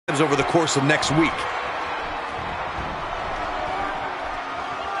matches over the course of next week.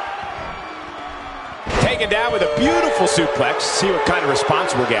 Taken down with a beautiful suplex. See what kind of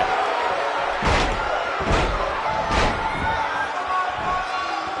response we'll get.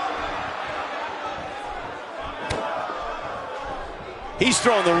 He's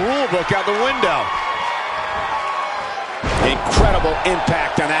throwing the rule book out the window. Incredible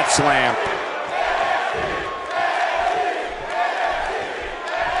impact on that slam.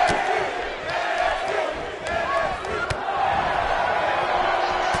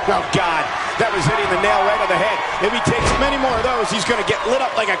 Oh, God. That was hitting the nail right on the head. If he takes many more of those, he's going to get lit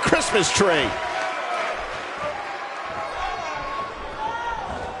up like a Christmas tree.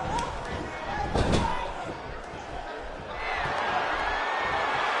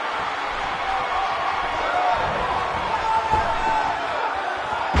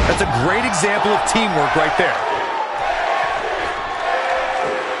 That's a great example of teamwork right there.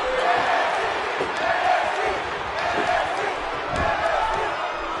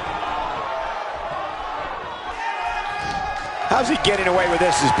 How's he getting away with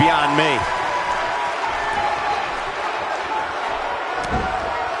this is beyond me.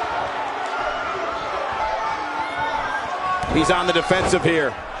 He's on the defensive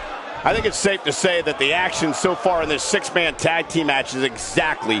here. I think it's safe to say that the action so far in this six-man tag team match is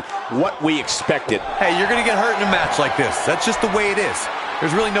exactly what we expected. Hey, you're going to get hurt in a match like this. That's just the way it is.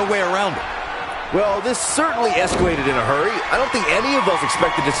 There's really no way around it. Well, this certainly escalated in a hurry. I don't think any of us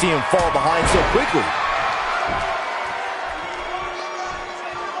expected to see him fall behind so quickly.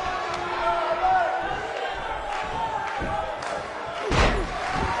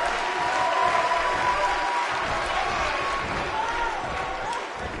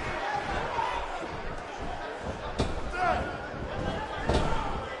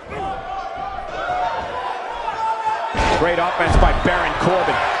 Great offense by Baron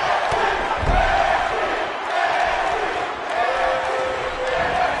Corbin.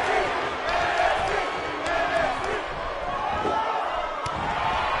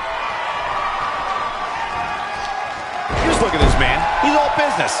 Just look at this man. He's all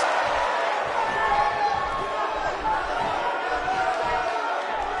business.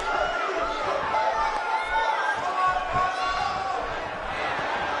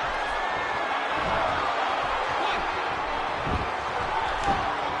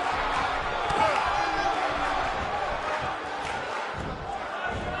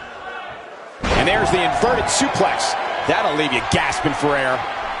 And there's the inverted suplex. That'll leave you gasping for air.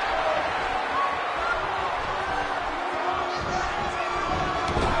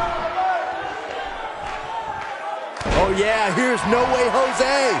 Oh, yeah, here's No Way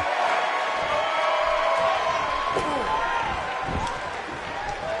Jose.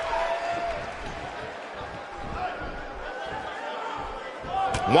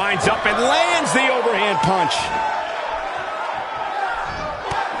 Winds up and lands the overhand punch.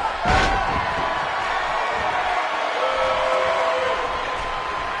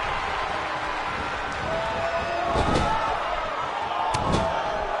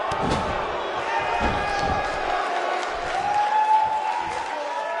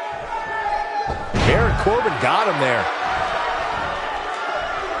 Baron Corbin got him there.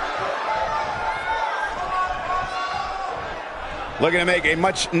 Looking to make a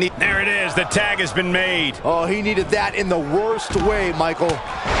much neat. There it is. The tag has been made. Oh, he needed that in the worst way, Michael.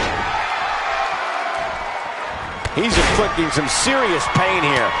 He's inflicting some serious pain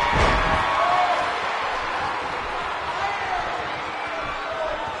here.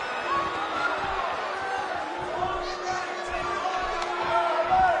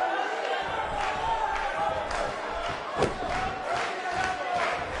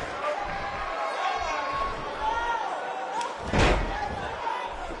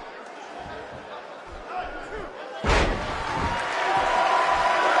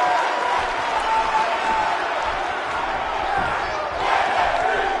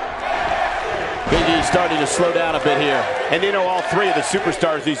 Starting to slow down a bit here. And you know, all three of the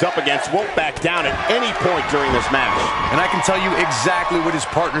superstars he's up against won't back down at any point during this match. And I can tell you exactly what his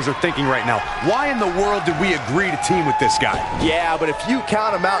partners are thinking right now. Why in the world did we agree to team with this guy? Yeah, but if you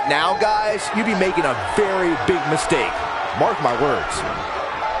count him out now, guys, you'd be making a very big mistake. Mark my words.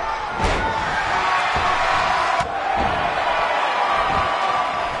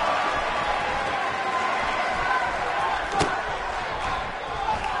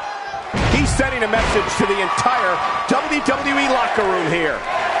 Sending a message to the entire WWE locker room here.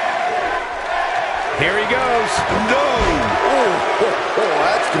 Here he goes. No! Oh,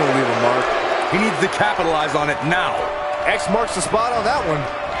 that's going to leave a mark. He needs to capitalize on it now. X marks the spot on that one.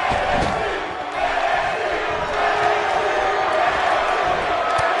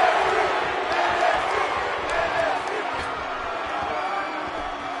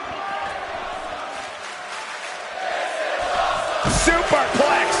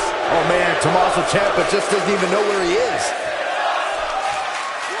 Superplex. Oh, man, Tommaso Ciampa just doesn't even know where he is.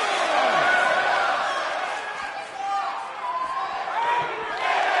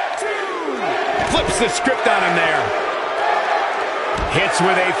 Flips the script on him there. Hits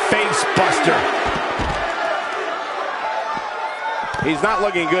with a face buster. He's not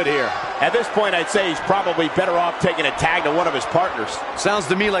looking good here. At this point, I'd say he's probably better off taking a tag to one of his partners. Sounds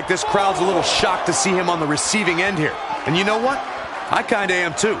to me like this crowd's a little shocked to see him on the receiving end here. And you know what? I kinda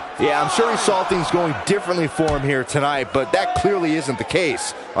am too. Yeah, I'm sure he saw things going differently for him here tonight, but that clearly isn't the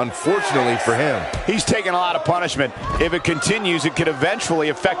case, unfortunately for him. He's taking a lot of punishment. If it continues, it could eventually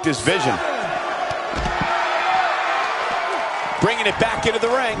affect his vision. Bringing it back into the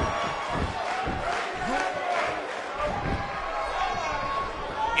ring.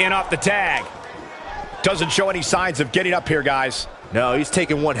 In off the tag. Doesn't show any signs of getting up here, guys. No, he's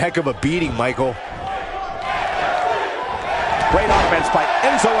taking one heck of a beating, Michael. Great offense by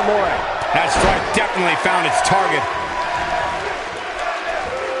Enzo Amore. That strike definitely found its target.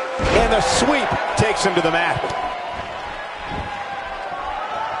 And the sweep takes him to the mat.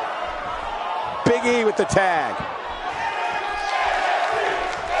 Big E with the tag.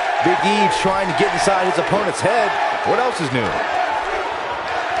 Big E trying to get inside his opponent's head. What else is new?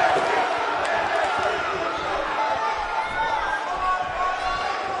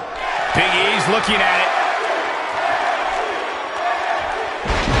 Big E's looking at it.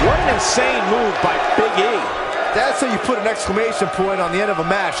 What an insane move by Big E. That's how you put an exclamation point on the end of a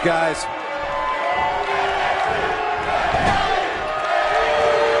match, guys.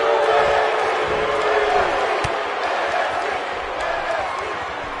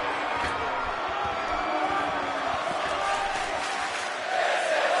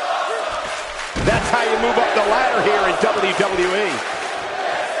 That's how you move up the ladder here in WWE.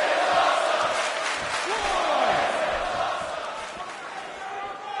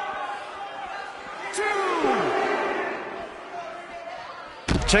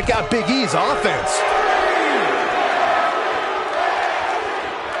 Check out Big E's offense.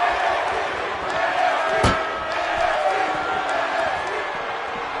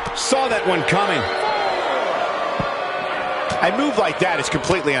 Saw that one coming. A move like that is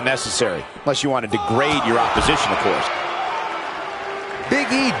completely unnecessary, unless you want to degrade your opposition, of course. Big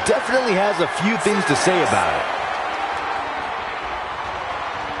E definitely has a few things to say about it.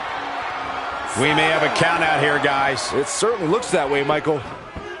 We may have a count out here, guys. It certainly looks that way, Michael.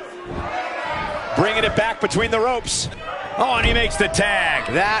 Bringing it back between the ropes. Oh, and he makes the tag.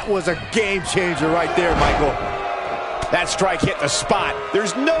 That was a game changer right there, Michael. That strike hit the spot.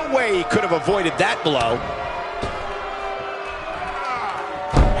 There's no way he could have avoided that blow.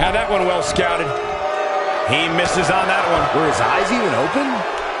 Had that one well scouted. He misses on that one. Were his eyes even open?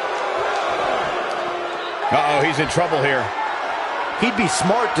 Uh-oh, he's in trouble here. He'd be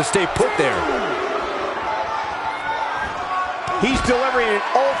smart to stay put there. He's delivering an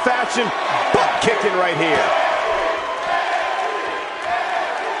old-fashioned butt kicking right here.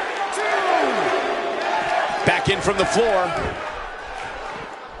 Back in from the floor.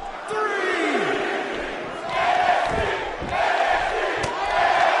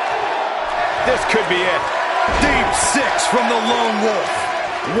 This could be it. Deep six from the Lone Wolf.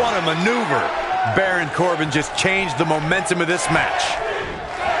 What a maneuver. Baron Corbin just changed the momentum of this match.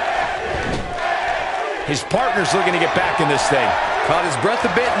 His partner's looking to get back in this thing. Caught his breath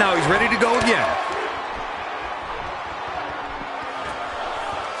a bit, now he's ready to go again.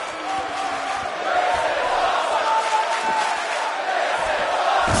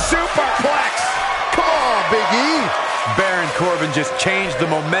 Superplex! Come on, Big E! Baron Corbin just changed the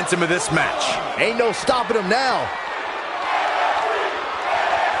momentum of this match. Ain't no stopping him now.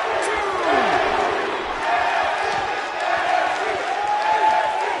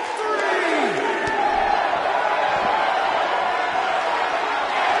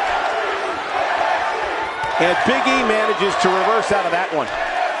 And Big E manages to reverse out of that one.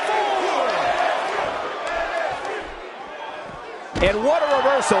 And what a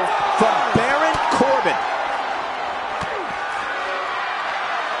reversal from Baron Corbin.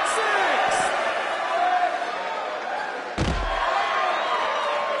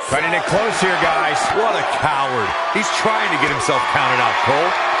 Cutting it close here, guys. What a coward. He's trying to get himself counted out, Cole.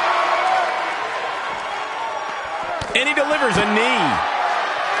 And he delivers a knee.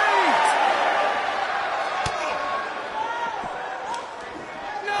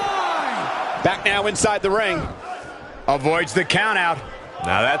 Back now inside the ring. Avoids the count out.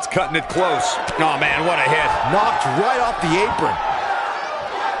 Now that's cutting it close. Oh, man, what a hit. Knocked right off the apron.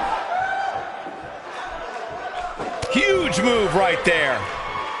 Huge move right there.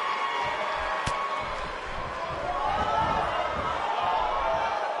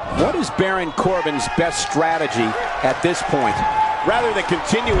 What is Baron Corbin's best strategy at this point? Rather than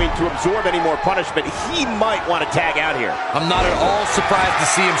continuing to absorb any more punishment, he might want to tag out here. I'm not at all surprised to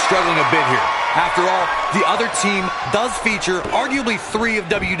see him struggling a bit here. After all, the other team does feature arguably 3 of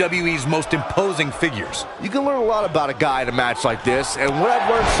WWE's most imposing figures. You can learn a lot about a guy in a match like this, and what I've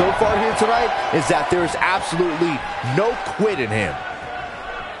learned so far here tonight is that there's absolutely no quit in him.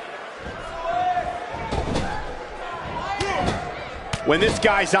 When this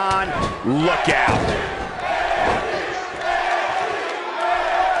guy's on, look out.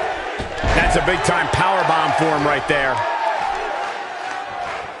 That's a big-time powerbomb for him right there.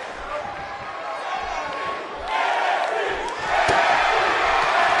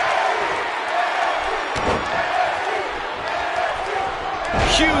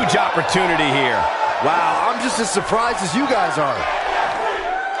 Huge opportunity here. Wow, I'm just as surprised as you guys are.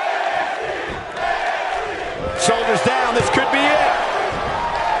 Shoulders down, this could be it.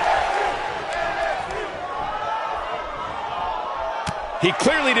 He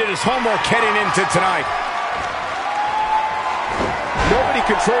clearly did his homework heading into tonight. Nobody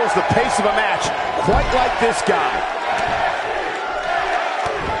controls the pace of a match quite like this guy.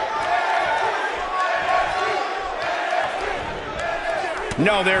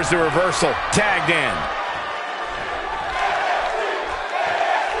 No, there's the reversal. Tagged in.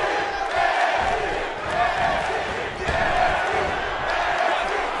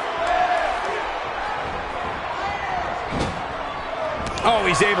 Oh,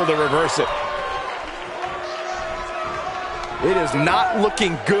 he's able to reverse it. It is not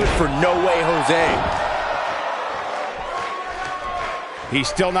looking good for No Way Jose. He's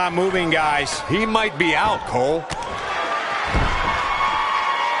still not moving, guys. He might be out, Cole.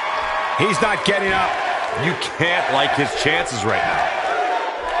 He's not getting up. You can't like his chances right now.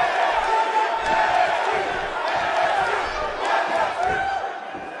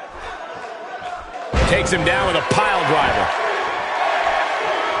 Takes him down with a pile driver.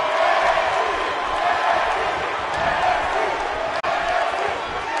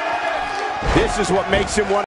 This is what makes him one